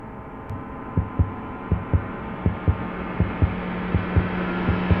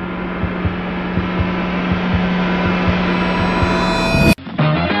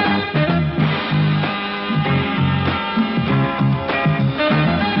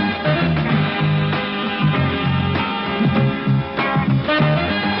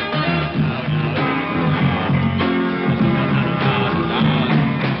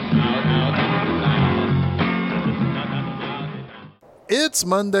It's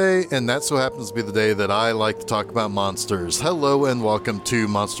Monday, and that so happens to be the day that I like to talk about monsters. Hello, and welcome to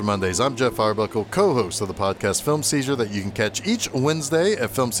Monster Mondays. I'm Jeff Arbuckle, co-host of the podcast Film Seizure that you can catch each Wednesday at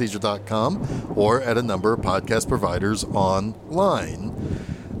filmseizure.com or at a number of podcast providers online.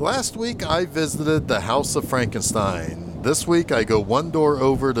 Last week, I visited the House of Frankenstein. This week, I go one door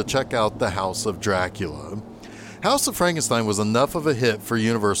over to check out the House of Dracula. House of Frankenstein was enough of a hit for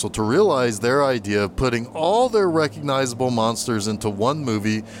Universal to realize their idea of putting all their recognizable monsters into one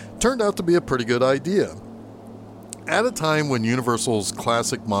movie turned out to be a pretty good idea. At a time when Universal's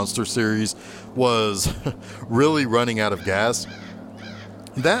classic monster series was really running out of gas,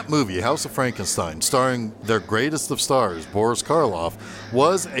 that movie, House of Frankenstein, starring their greatest of stars, Boris Karloff,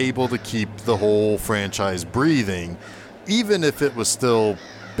 was able to keep the whole franchise breathing, even if it was still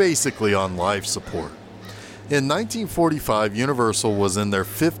basically on life support. In 1945, Universal was in their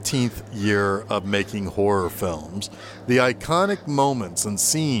 15th year of making horror films. The iconic moments and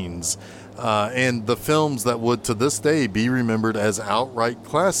scenes and the films that would to this day be remembered as outright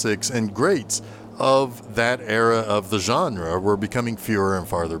classics and greats of that era of the genre were becoming fewer and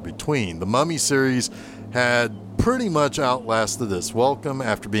farther between. The Mummy series had pretty much outlasted its welcome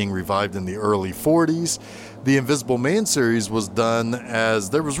after being revived in the early 40s. The Invisible Man series was done as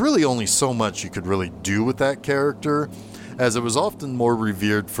there was really only so much you could really do with that character, as it was often more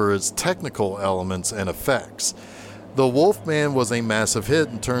revered for its technical elements and effects. The Wolfman was a massive hit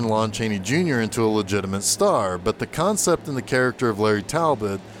and turned Lon Chaney Jr. into a legitimate star, but the concept and the character of Larry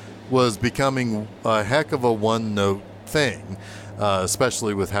Talbot was becoming a heck of a one-note thing,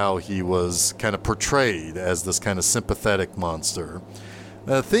 especially with how he was kind of portrayed as this kind of sympathetic monster.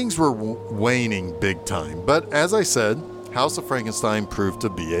 Things were waning big time, but as I said, House of Frankenstein proved to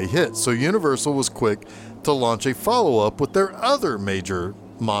be a hit, so Universal was quick to launch a follow-up with their other major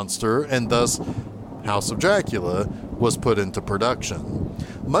monster, and thus House of Dracula was put into production.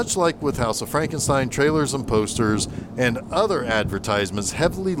 Much like with House of Frankenstein, trailers and posters and other advertisements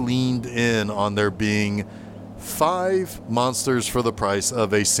heavily leaned in on there being 5 monsters for the price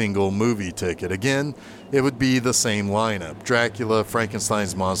of a single movie ticket. Again, it would be the same lineup: Dracula,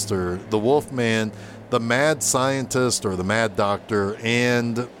 Frankenstein's monster, the Wolfman, the Mad Scientist or the Mad Doctor,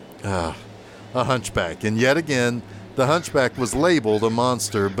 and a Hunchback. And yet again, the Hunchback was labeled a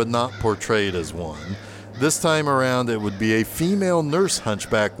monster but not portrayed as one. This time around, it would be a female nurse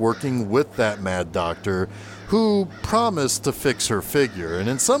hunchback working with that Mad Doctor who promised to fix her figure. And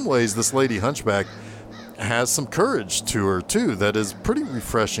in some ways, this lady hunchback has some courage to her too that is pretty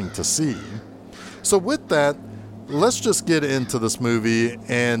refreshing to see. So with that, let's just get into this movie,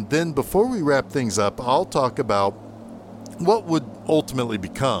 and then before we wrap things up, I'll talk about what would ultimately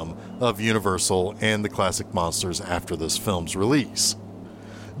become of Universal and the classic monsters after this film's release.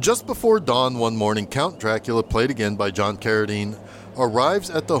 Just before dawn one morning, Count Dracula, played again by John Carradine,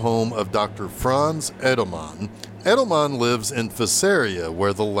 arrives at the home of Dr. Franz Edelman. Edelman lives in Caesarea,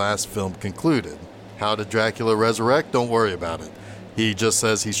 where the last film concluded. How did Dracula resurrect? Don't worry about it. He just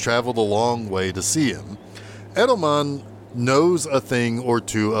says he's traveled a long way to see him. Edelman knows a thing or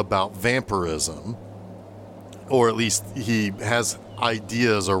two about vampirism, or at least he has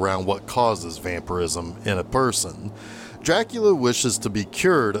ideas around what causes vampirism in a person. Dracula wishes to be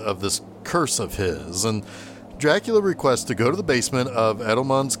cured of this curse of his, and Dracula requests to go to the basement of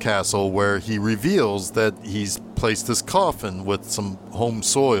Edelman's castle, where he reveals that he's placed his coffin with some home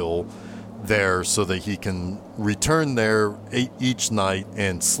soil there so that he can return there each night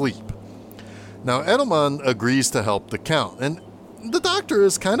and sleep. Now, Edelman agrees to help the Count, and the doctor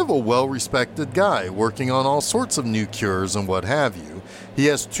is kind of a well-respected guy, working on all sorts of new cures and what have you. He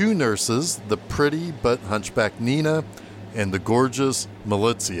has 2 nurses, the pretty but hunchback Nina and the gorgeous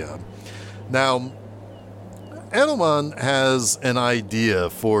Militia. Now, Edelman has an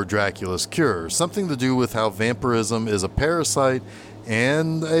idea for Dracula's cure, something to do with how vampirism is a parasite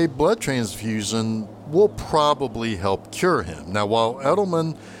and a blood transfusion will probably help cure him. Now, while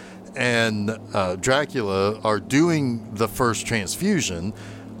Edelman and Dracula are doing the first transfusion,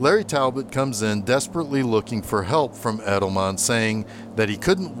 Larry Talbot comes in desperately looking for help from Edelman, saying that he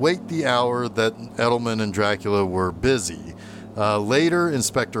couldn't wait the hour that Edelman and Dracula were busy. Later,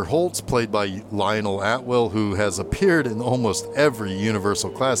 Inspector Holtz, played by Lionel Atwill, who has appeared in almost every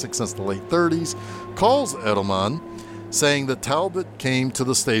Universal classic since the late 30s, calls Edelman, saying that Talbot came to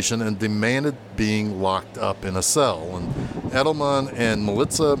the station and demanded being locked up in a cell. And Edelman and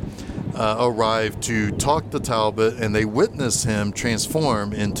Militia arrive to talk to Talbot, and they witness him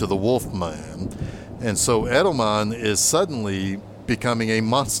transform into the Wolfman. And so Edelman is suddenly becoming a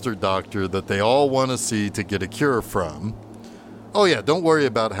monster doctor that they all want to see to get a cure from. Oh yeah, don't worry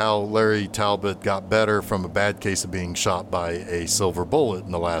about how Larry Talbot got better from a bad case of being shot by a silver bullet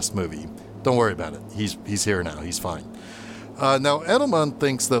in the last movie. Don't worry about it. He's here now. He's fine. Now, Edelman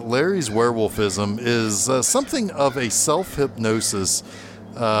thinks that Larry's werewolfism is something of a self-hypnosis,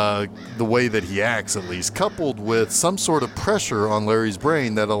 the way that he acts at least, coupled with some sort of pressure on Larry's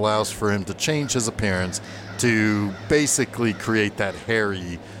brain that allows for him to change his appearance to basically create that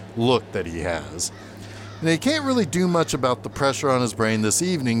hairy look that he has. And he can't really do much about the pressure on his brain this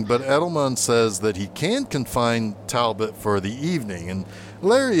evening, but Edelman says that he can confine Talbot for the evening, and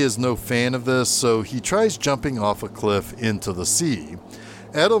Larry is no fan of this, so he tries jumping off a cliff into the sea.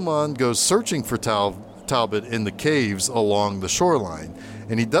 Edelman goes searching for Talbot in the caves along the shoreline,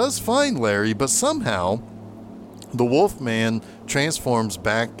 and he does find Larry, but somehow the Wolfman transforms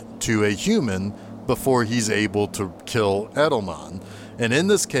back to a human before he's able to kill Edelman. And in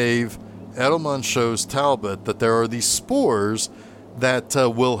this cave, Edelman shows Talbot that there are these spores that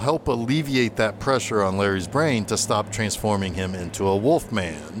will help alleviate that pressure on Larry's brain to stop transforming him into a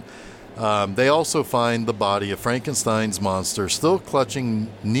wolfman. They also find the body of Frankenstein's monster still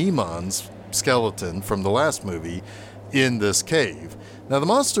clutching Niemann's skeleton from the last movie in this cave. Now the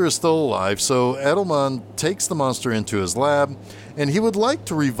monster is still alive, so Edelman takes the monster into his lab, and he would like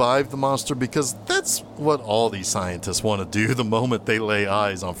to revive the monster because that's what all these scientists want to do the moment they lay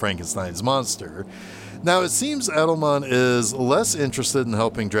eyes on Frankenstein's monster. Now it seems Edelman is less interested in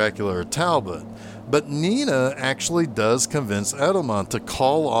helping Dracula or Talbot, but Nina actually does convince Edelman to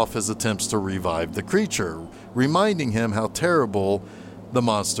call off his attempts to revive the creature, reminding him how terrible the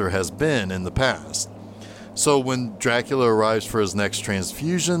monster has been in the past. So when Dracula arrives for his next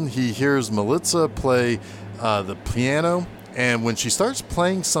transfusion, he hears Melitza play the piano, and when she starts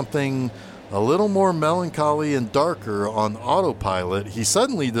playing something a little more melancholy and darker on autopilot, he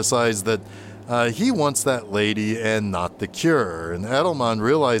suddenly decides that he wants that lady and not the cure. And Edelman,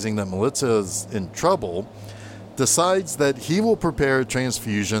 realizing that Melitza is in trouble, decides that he will prepare a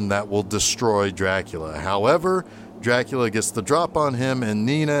transfusion that will destroy Dracula. However, Dracula gets the drop on him and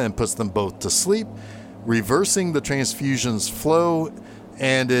Nina and puts them both to sleep, reversing the transfusion's flow,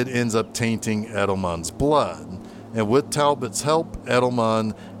 and it ends up tainting Edelman's blood. And with Talbot's help,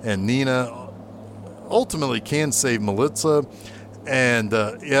 Edelman and Nina ultimately can save Melitza, and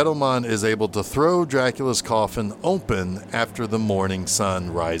Edelman is able to throw Dracula's coffin open after the morning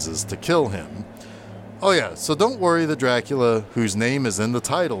sun rises to kill him. Oh yeah, so don't worry that Dracula, whose name is in the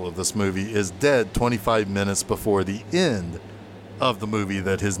title of this movie, is dead 25 minutes before the end of the movie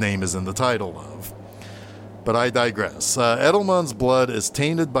that his name is in the title of. But I digress. Edelman's blood is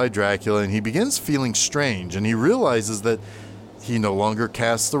tainted by Dracula, and he begins feeling strange, and he realizes that he no longer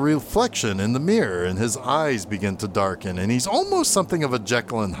casts a reflection in the mirror, and his eyes begin to darken, and he's almost something of a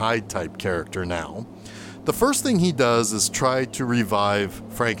Jekyll and Hyde type character now. The first thing he does is try to revive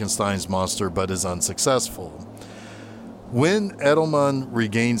Frankenstein's monster, but is unsuccessful. When Edelman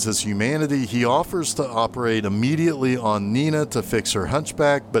regains his humanity, he offers to operate immediately on Nina to fix her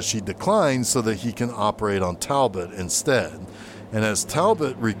hunchback, but she declines so that he can operate on Talbot instead. And as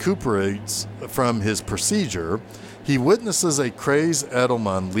Talbot recuperates from his procedure, he witnesses a crazed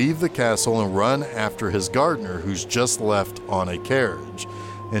Edelman leave the castle and run after his gardener, who's just left on a carriage.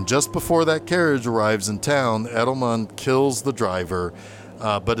 And just before that carriage arrives in town, Edelman kills the driver,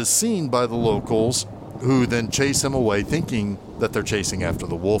 but is seen by the locals, who then chase him away, thinking that they're chasing after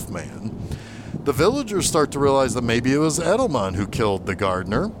the Wolfman. The villagers start to realize that maybe it was Edelman who killed the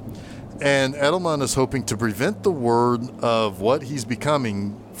gardener, and Edelman is hoping to prevent the word of what he's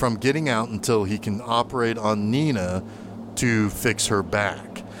becoming from getting out until he can operate on Nina to fix her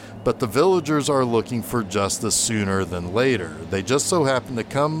back. But the villagers are looking for justice sooner than later. They just so happen to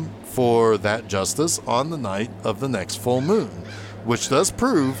come for that justice on the night of the next full moon, which does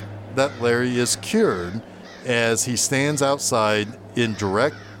prove that Larry is cured as he stands outside in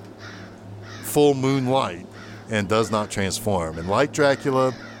direct full moon light and does not transform. And like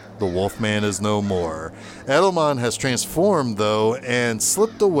Dracula, the Wolfman is no more. Edelman has transformed, though, and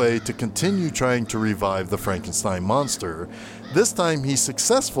slipped away to continue trying to revive the Frankenstein monster. This time he's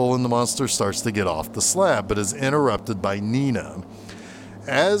successful and the monster starts to get off the slab, but is interrupted by Nina.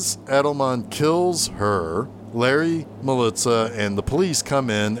 As Edelman kills her, Larry, Melitza, and the police come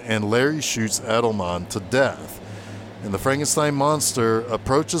in, and Larry shoots Edelman to death. And the Frankenstein monster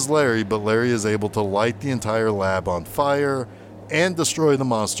approaches Larry, but Larry is able to light the entire lab on fire and destroy the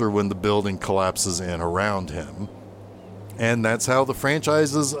monster when the building collapses in around him. And that's how the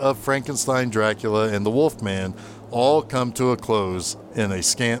franchises of Frankenstein, Dracula, and the Wolfman all come to a close in a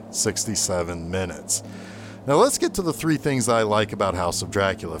scant 67 minutes. Now let's get to the three things I like about House of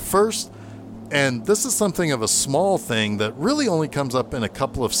Dracula. First, And this is something of a small thing that really only comes up in a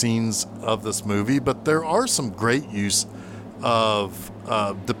couple of scenes of this movie, but there are some great use of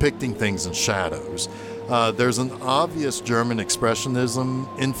depicting things in shadows. There's an obvious German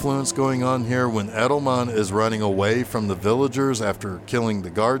expressionism influence going on here when Edelman is running away from the villagers after killing the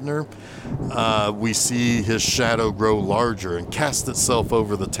gardener. We see his shadow grow larger and cast itself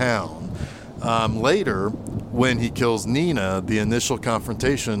over the town. Later, when he kills Nina, the initial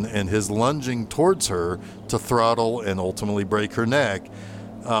confrontation and his lunging towards her to throttle and ultimately break her neck,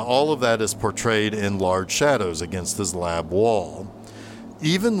 all of that is portrayed in large shadows against his lab wall.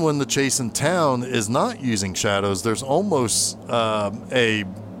 Even when the chase in town is not using shadows, there's almost a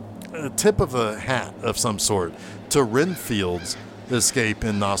tip of a hat of some sort to Renfield's escape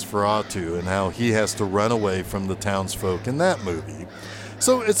in Nosferatu and how he has to run away from the townsfolk in that movie.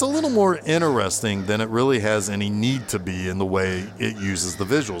 So it's a little more interesting than it really has any need to be in the way it uses the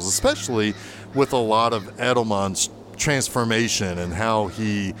visuals, especially with a lot of Edelman's transformation and how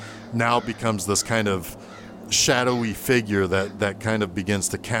he now becomes this kind of shadowy figure that kind of begins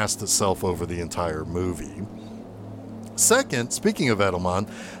to cast itself over the entire movie. Second, speaking of Edelman,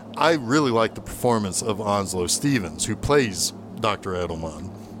 I really like the performance of Onslow Stevens, who plays Dr.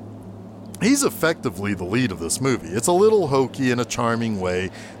 Edelman. He's effectively the lead of this movie. It's a little hokey in a charming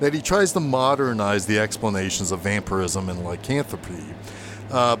way that he tries to modernize the explanations of vampirism and lycanthropy,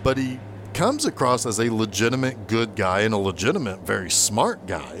 but he comes across as a legitimate good guy and a legitimate, very smart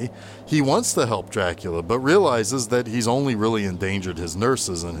guy. He wants to help Dracula, but realizes that he's only really endangered his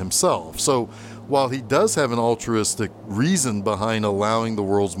nurses and himself. So while he does have an altruistic reason behind allowing the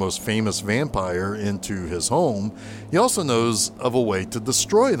world's most famous vampire into his home, he also knows of a way to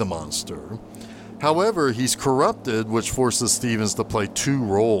destroy the monster. However, he's corrupted, which forces Stevens to play two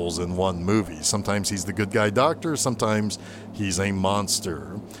roles in one movie. Sometimes he's the good guy doctor, sometimes he's a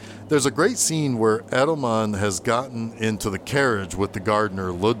monster. There's a great scene where Edelman has gotten into the carriage with the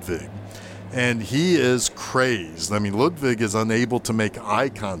gardener Ludwig, and he is crazed. I mean, Ludwig is unable to make eye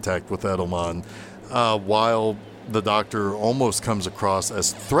contact with Edelman, while the doctor almost comes across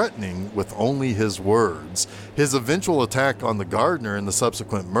as threatening with only his words. His eventual attack on the gardener and the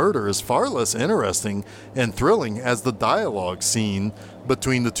subsequent murder is far less interesting and thrilling as the dialogue scene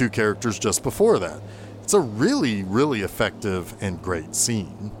between the two characters just before that. It's a really, really effective and great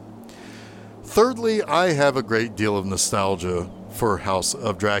scene. Thirdly, I have a great deal of nostalgia for House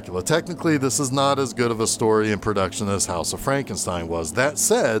of Dracula. Technically, this is not as good of a story and production as House of Frankenstein was. That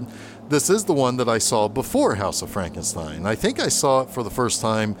said, this is the one that I saw before House of Frankenstein. I think I saw it for the first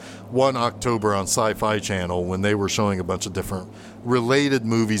time one October on Sci-Fi Channel when they were showing a bunch of different related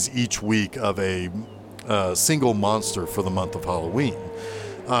movies each week of a single monster for the month of Halloween.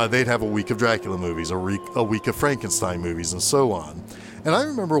 They'd have a week of Dracula movies, a week of Frankenstein movies, and so on. And I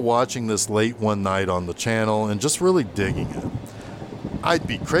remember watching this late one night on the channel and just really digging it. I'd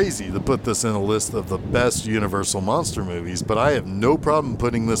be crazy to put this in a list of the best Universal monster movies, but I have no problem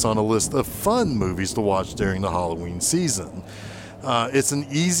putting this on a list of fun movies to watch during the Halloween season. It's an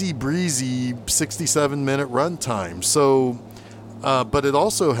easy breezy 67-minute runtime, but it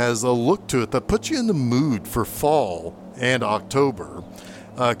also has a look to it that puts you in the mood for fall and October.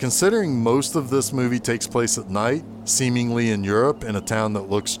 Considering most of this movie takes place at night, seemingly in Europe, in a town that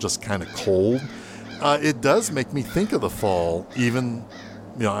looks just kind of cold, it does make me think of the fall, even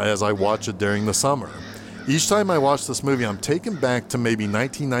as I watch it during the summer. Each time I watch this movie, I'm taken back to maybe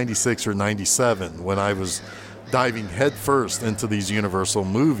 1996 or 97 when I was diving headfirst into these Universal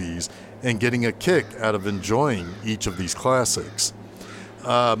movies and getting a kick out of enjoying each of these classics.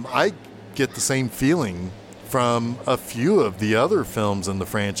 I get the same feeling from a few of the other films in the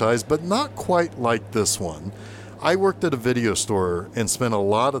franchise, but not quite like this one. I worked at a video store and spent a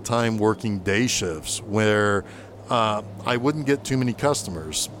lot of time working day shifts where I wouldn't get too many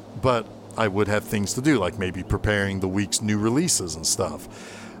customers, but I would have things to do, like maybe preparing the week's new releases and stuff.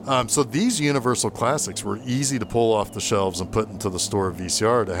 So these Universal classics were easy to pull off the shelves and put into the store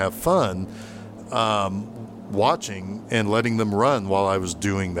VCR to have fun watching and letting them run while I was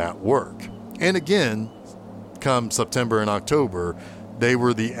doing that work. And again, come September and October, they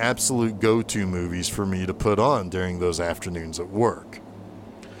were the absolute go-to movies for me to put on during those afternoons at work.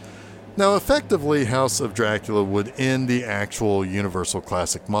 Now, effectively, House of Dracula would end the actual Universal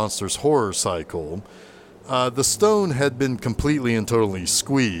Classic Monsters horror cycle. The stone had been completely and totally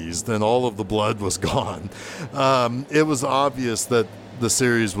squeezed, and all of the blood was gone. It was obvious that the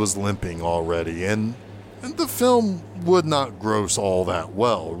series was limping already, and the film would not gross all that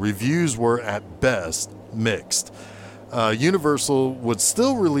well. Reviews were, at best, mixed. Universal would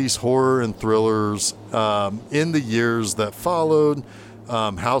still release horror and thrillers in the years that followed,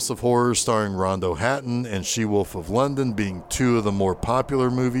 House of Horrors starring Rondo Hatton and She-Wolf of London being two of the more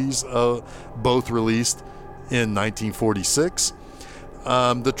popular movies, both released in 1946.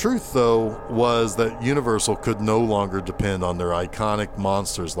 The truth, though, was that Universal could no longer depend on their iconic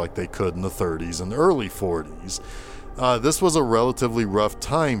monsters like they could in the 30s and early 40s. This was a relatively rough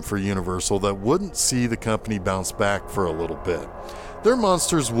time for Universal that wouldn't see the company bounce back for a little bit. Their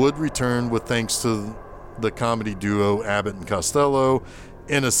monsters would return with thanks to the comedy duo Abbott and Costello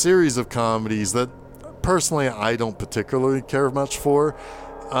in a series of comedies that personally I don't particularly care much for,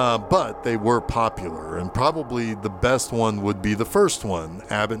 but they were popular, and probably the best one would be the first one,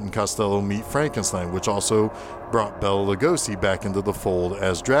 Abbott and Costello Meet Frankenstein, which also brought Bela Lugosi back into the fold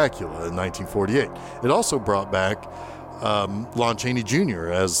as Dracula in 1948. It also brought back Lon Chaney Jr.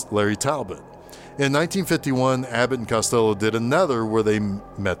 as Larry Talbot. In 1951, Abbott and Costello did another where they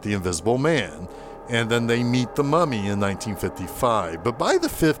met the Invisible Man, and then they meet the Mummy in 1955. But by the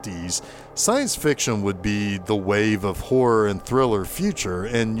 50s, science fiction would be the wave of horror and thriller future,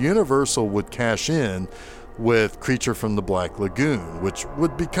 and Universal would cash in with Creature from the Black Lagoon, which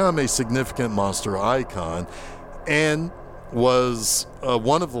would become a significant monster icon and was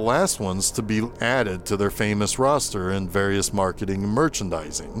one of the last ones to be added to their famous roster in various marketing and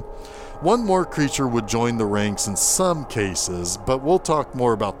merchandising. One more creature would join the ranks in some cases, but we'll talk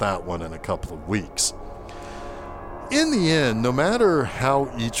more about that one in a couple of weeks. In the end, no matter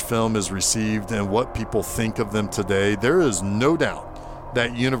how each film is received and what people think of them today, there is no doubt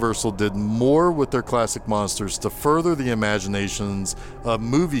that Universal did more with their classic monsters to further the imaginations of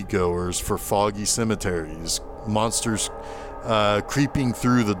moviegoers for foggy cemeteries, monsters creeping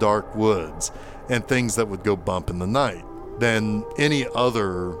through the dark woods, and things that would go bump in the night than any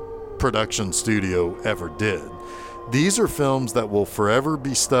other production studio ever did. These are films that will forever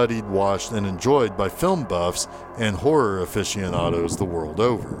be studied, watched, and enjoyed by film buffs and horror aficionados the world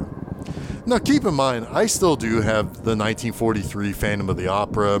over. Now keep in mind, I still do have the 1943 Phantom of the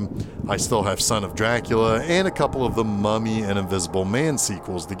Opera, I still have Son of Dracula, and a couple of the Mummy and Invisible Man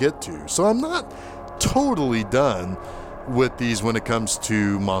sequels to get to, so I'm not totally done with these when it comes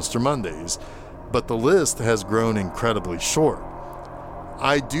to Monster Mondays, but the list has grown incredibly short.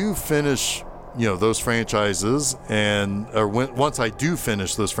 I do finish, those franchises, once I do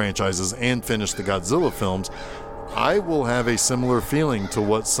finish those franchises and finish the Godzilla films, I will have a similar feeling to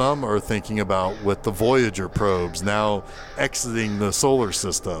what some are thinking about with the Voyager probes now exiting the solar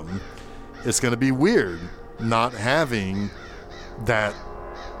system. It's going to be weird not having that,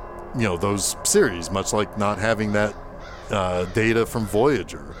 those series, much like not having that data from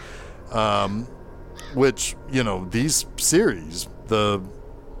Voyager, which, these series, the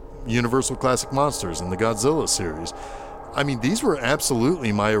Universal Classic Monsters and the Godzilla series, I mean, these were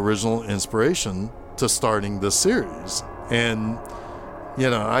absolutely my original inspiration to starting this series. And,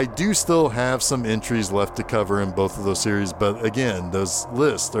 I do still have some entries left to cover in both of those series, but again, those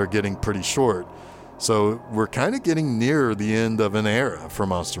lists are getting pretty short. So we're kind of getting near the end of an era for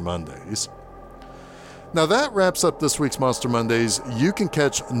Monster Mondays. Now that wraps up this week's Monster Mondays. You can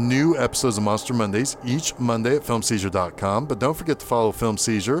catch new episodes of Monster Mondays each Monday at filmseizure.com, but don't forget to follow Film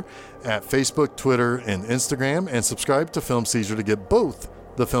Seizure at Facebook, Twitter, and Instagram, and subscribe to Film Seizure to get both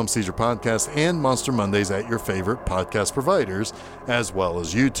the Film Seizure podcast and Monster Mondays at your favorite podcast providers, as well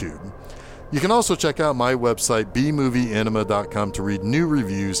as YouTube. You can also check out my website, bmovieenema.com, to read new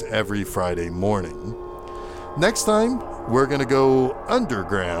reviews every Friday morning. Next time, we're going to go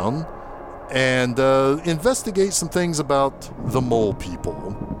underground and investigate some things about the mole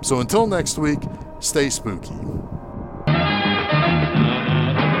people. So until next week, stay spooky.